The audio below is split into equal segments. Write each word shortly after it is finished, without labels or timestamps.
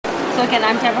So again,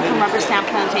 I'm Deborah from Rubber Stamp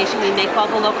Plantation. We make all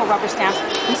the local rubber stamps.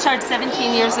 We started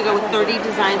 17 years ago with 30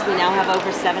 designs. We now have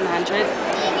over 700.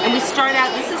 And we start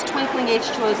out, this is Twinkling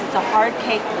H2O's. It's a hard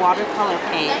cake watercolor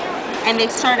paint. And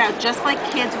they start out just like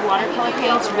kids' watercolor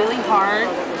paint. It's really hard.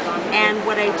 And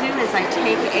what I do is I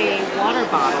take a water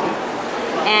bottle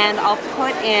and I'll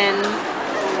put in,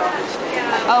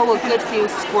 a good few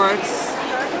squirts,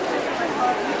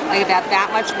 like about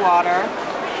that much water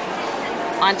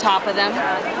on top of them,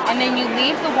 and then you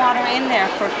leave the water in there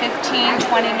for 15,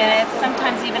 20 minutes,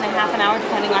 sometimes even a half an hour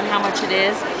depending on how much it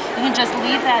is. You can just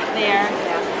leave that there,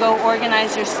 go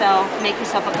organize yourself, make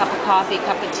yourself a cup of coffee, a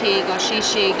cup of tea, go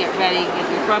shishi, get ready, get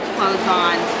your grub clothes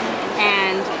on,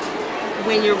 and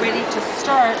when you're ready to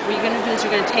start, what you're going to do is you're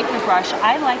going to take your brush.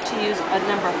 I like to use a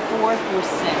number 4 through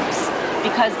 6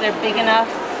 because they're big enough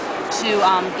to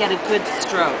get a good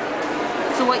stroke.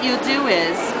 So what you'll do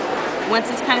is, once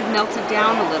it's kind of melted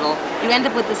down a little, you end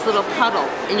up with this little puddle,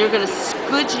 and you're going to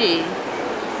squidgy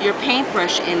your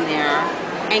paintbrush in there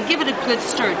and give it a good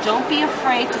stir. Don't be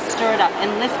afraid to stir it up and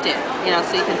lift it,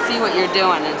 so you can see what you're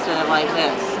doing instead of like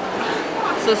this.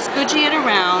 So squidgy it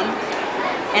around,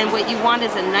 and what you want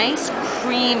is a nice,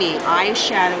 creamy,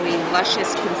 eyeshadowy,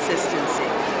 luscious consistency,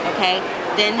 okay?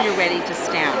 Then you're ready to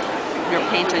stamp your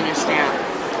paint on your stamp.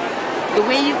 The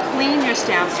way you clean your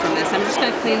stamps from this, I'm just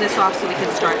going to clean this off so we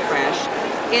can start fresh,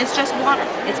 is just water.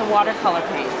 It's a watercolor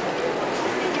paint.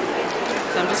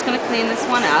 So I'm just going to clean this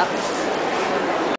one up.